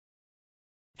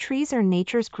Trees are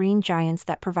nature's green giants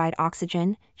that provide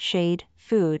oxygen, shade,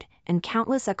 food, and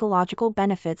countless ecological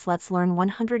benefits. Let's learn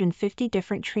 150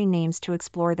 different tree names to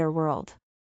explore their world.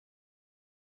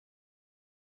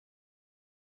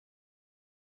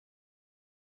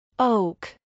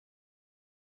 Oak,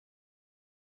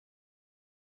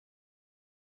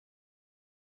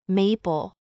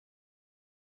 maple,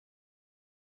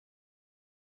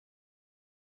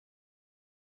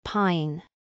 pine,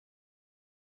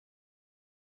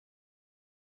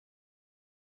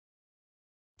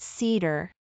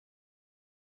 cedar,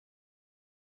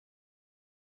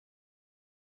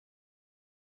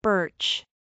 birch,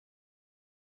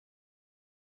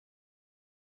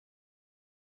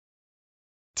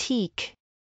 teak,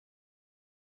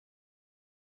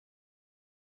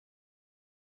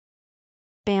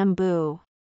 bamboo,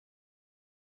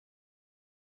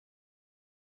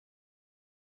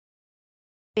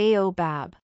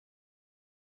 baobab,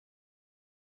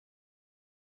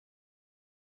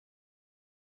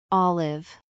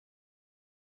 olive,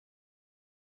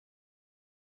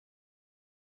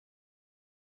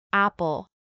 apple,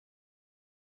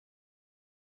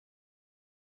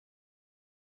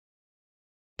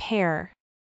 pear,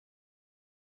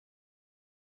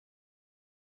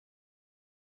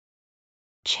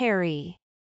 cherry,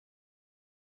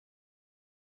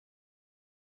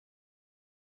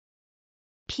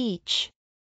 peach,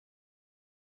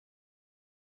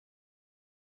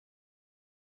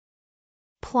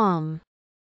 plum,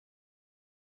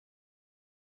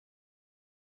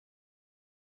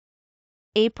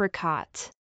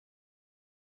 apricot,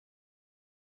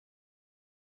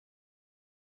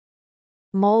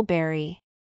 mulberry,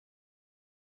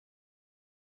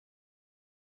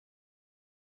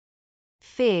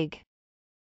 fig,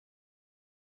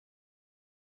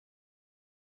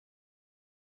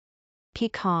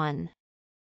 pecan,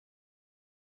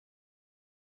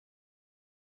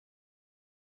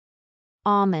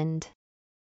 almond,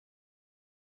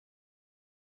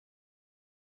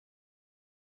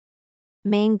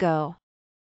 mango,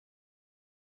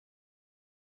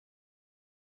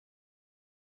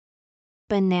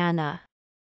 banana,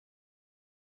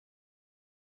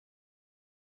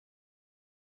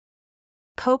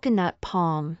 coconut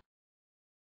palm,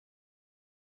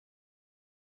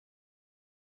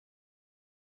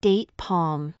 date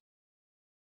palm,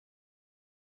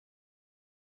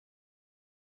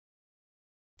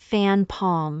 fan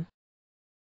palm,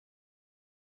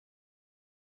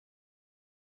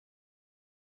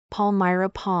 Palmyra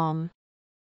palm,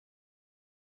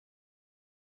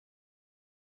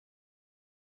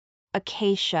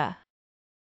 acacia,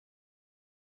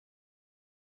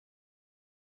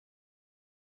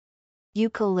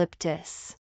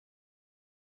 eucalyptus,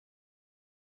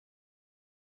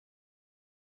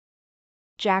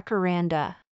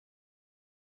 jacaranda,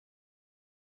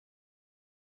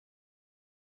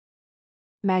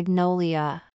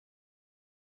 magnolia,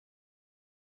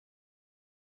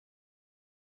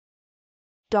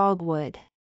 dogwood,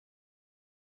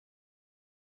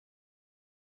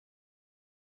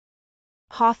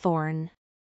 hawthorn,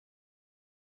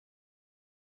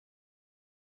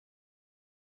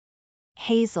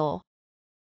 hazel,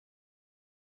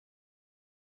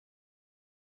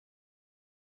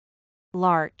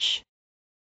 larch,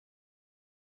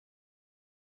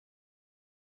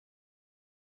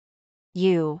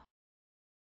 yew,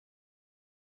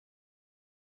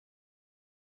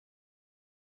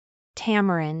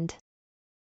 tamarind,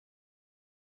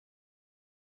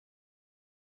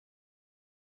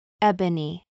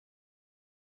 ebony,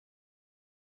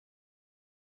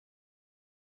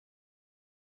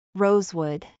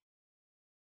 rosewood,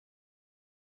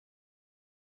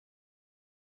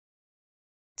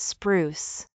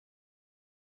 spruce,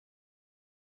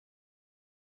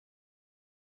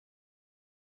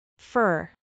 fir,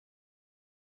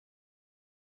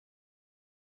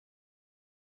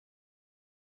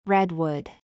 redwood,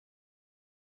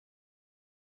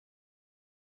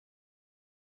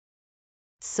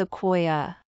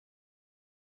 sequoia,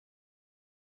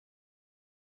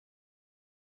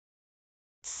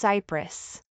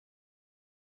 cypress,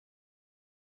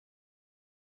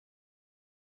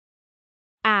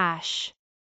 ash,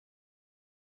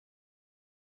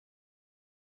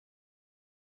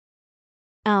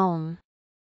 elm,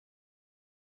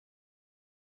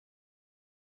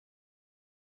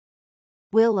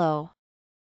 willow,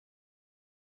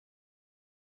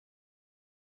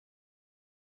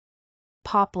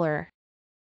 poplar,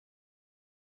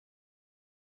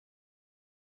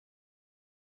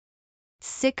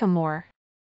 sycamore,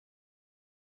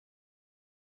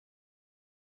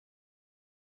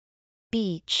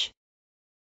 beech,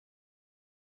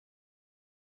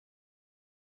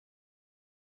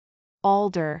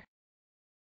 Alder,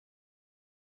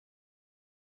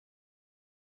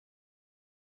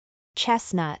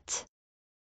 chestnut,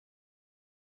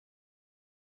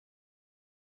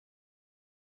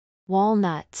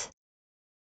 walnut,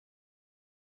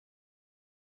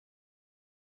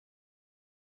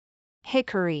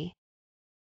 hickory,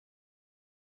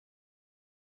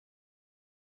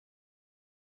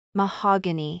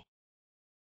 mahogany,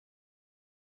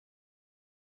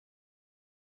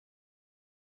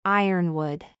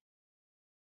 ironwood,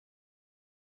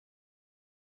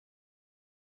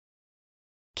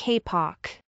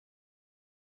 kapok,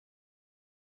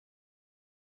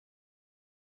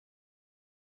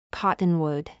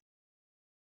 cottonwood,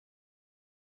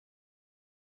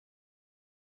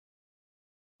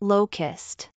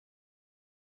 locust,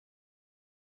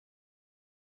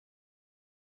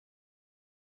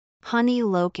 honey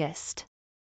locust,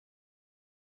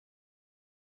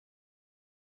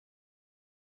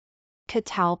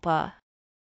 catalpa,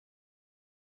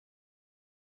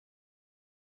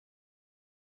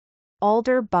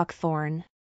 alder buckthorn,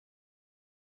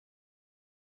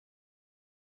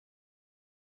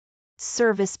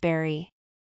 serviceberry,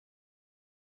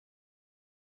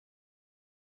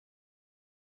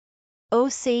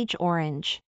 Osage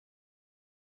orange,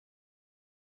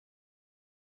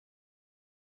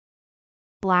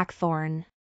 blackthorn,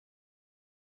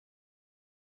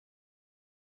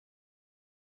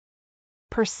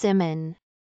 persimmon,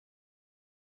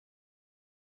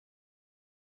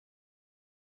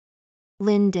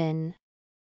 linden,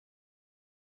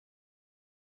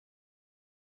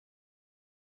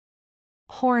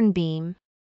 hornbeam,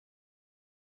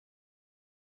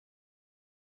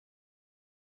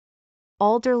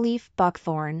 alderleaf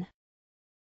buckthorn,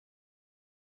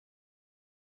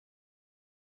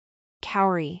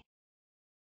 cowrie,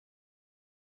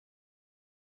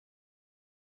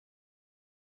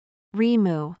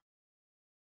 remu,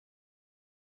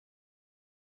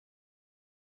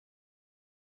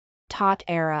 tot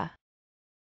era,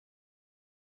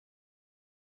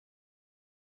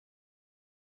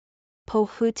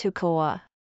 pohutukoa,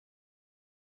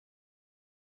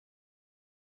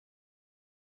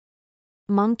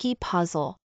 monkey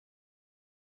puzzle,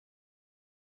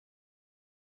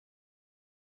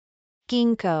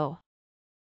 ginkgo,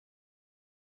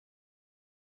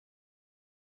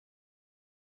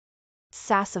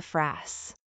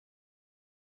 sassafras,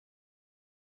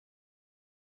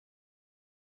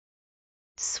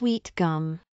 sweet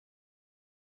gum,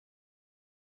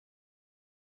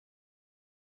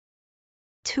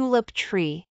 tulip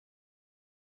tree,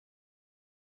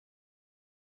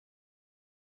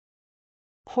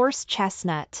 horse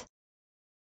chestnut,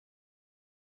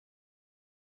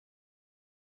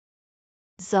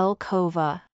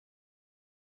 zelkova,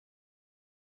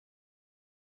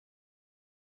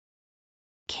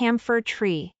 camphor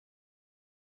tree,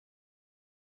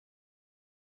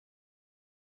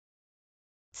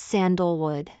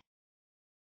 sandalwood,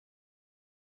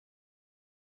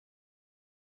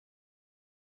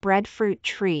 breadfruit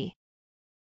tree,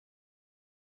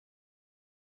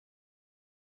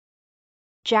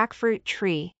 jackfruit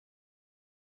tree,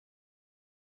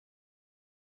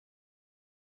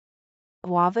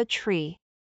 guava tree,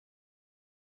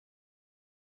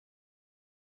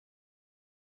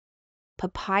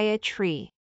 papaya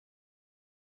tree,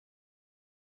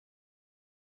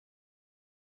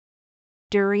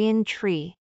 durian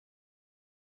tree,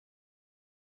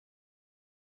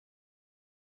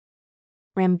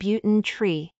 rambutan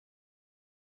tree,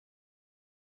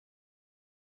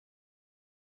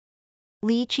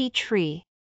 lychee tree,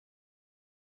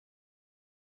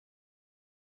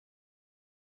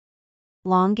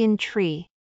 longan tree,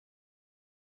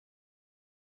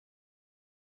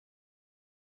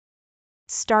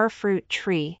 starfruit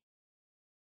tree,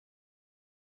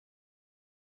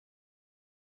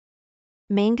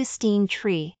 mangosteen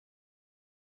tree,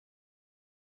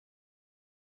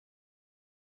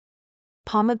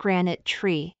 pomegranate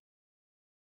tree,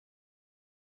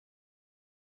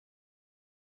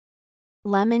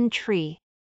 lemon tree,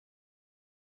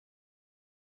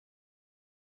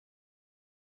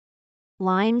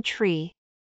 lime tree,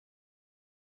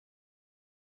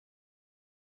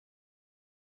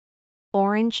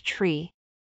 orange tree,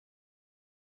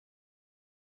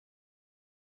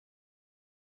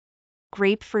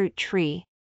 grapefruit tree,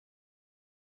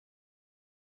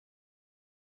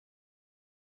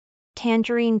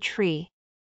 tangerine tree,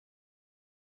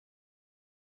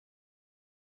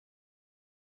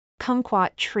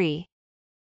 kumquat tree,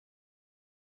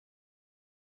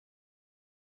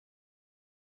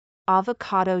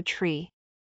 avocado tree,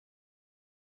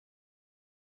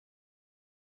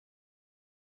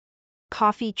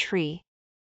 Coffee Tree,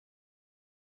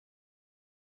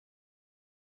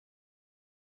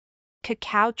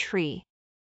 Cacao Tree,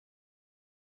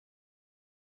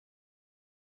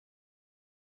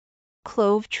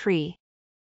 Clove Tree,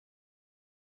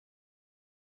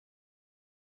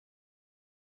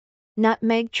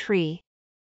 Nutmeg Tree,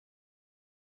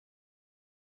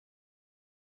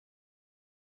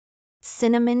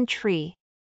 Cinnamon Tree,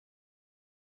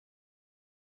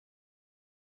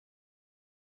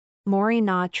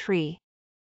 Morina Tree,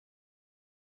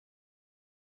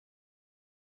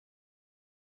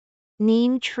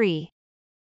 Neem Tree,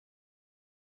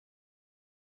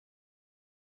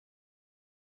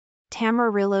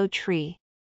 Tamarillo Tree,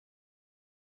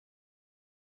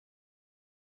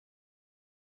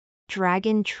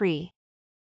 Dragon Tree,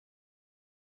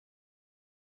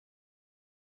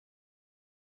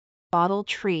 Bottle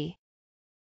Tree,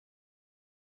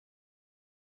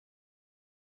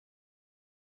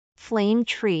 Flame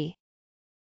Tree,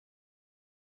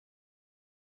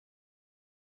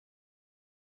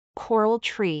 Coral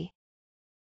Tree,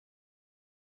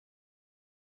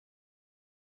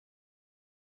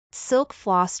 Silk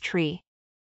Floss Tree,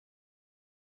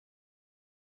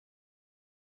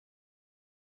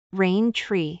 Rain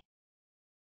Tree,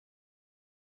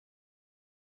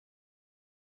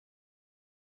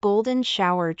 Golden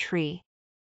Shower Tree,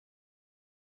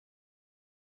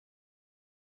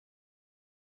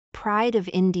 Pride of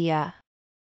India,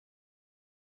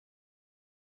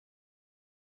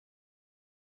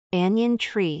 Banyan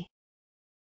Tree,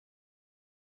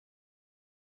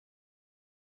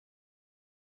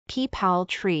 Peepal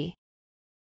Tree,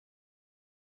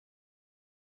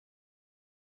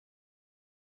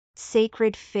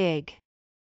 Sacred Fig,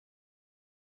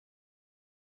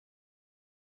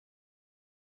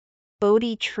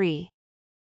 Bodhi Tree,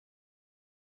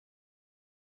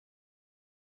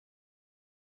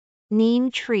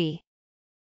 Neem Tree,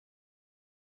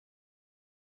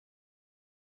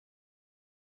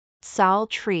 Sal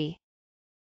Tree,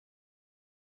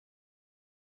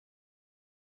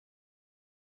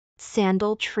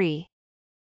 Sandal Tree,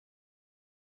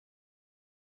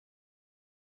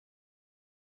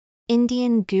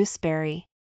 Indian Gooseberry,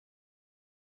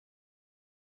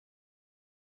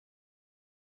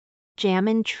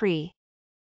 Jamun Tree,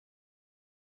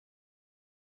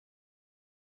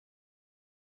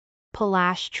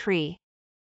 Palash Tree,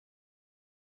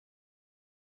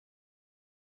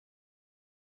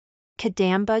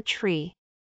 Kadamba Tree,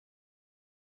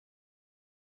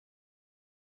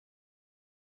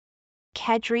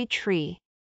 Kedri Tree,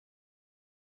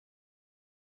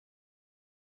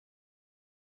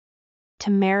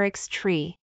 Tamarix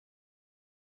Tree,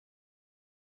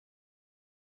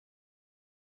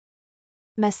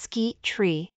 Mesquite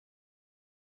Tree,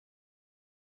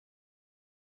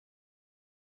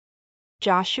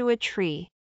 Joshua Tree,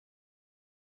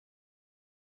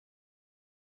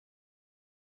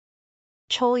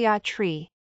 Cholla Tree,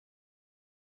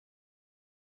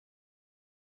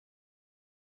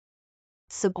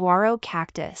 Saguaro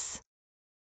Cactus,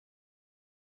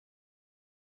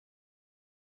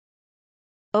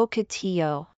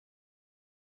 Ocotillo,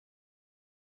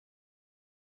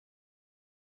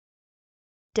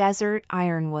 Desert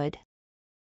Ironwood,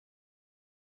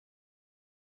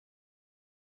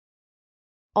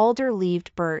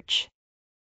 Alder-leaved birch,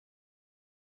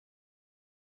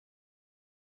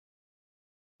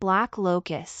 Black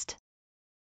Locust,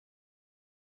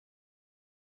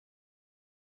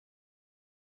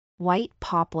 White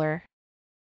Poplar,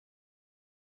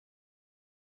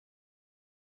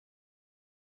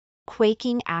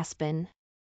 Quaking Aspen,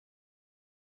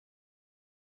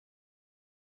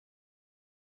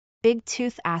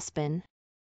 Big-tooth Aspen,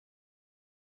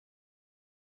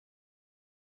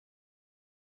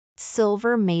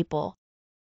 Silver Maple,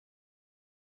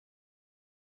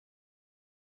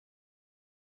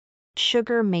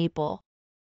 Sugar Maple,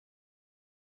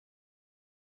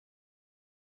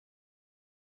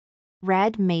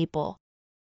 Red Maple,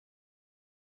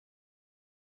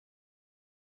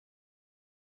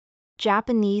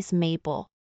 Japanese Maple,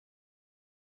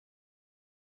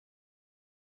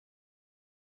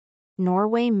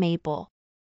 Norway Maple.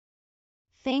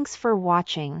 Thanks for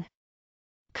watching.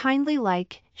 Kindly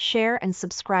like, share and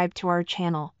subscribe to our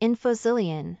channel,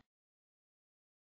 Infozillion.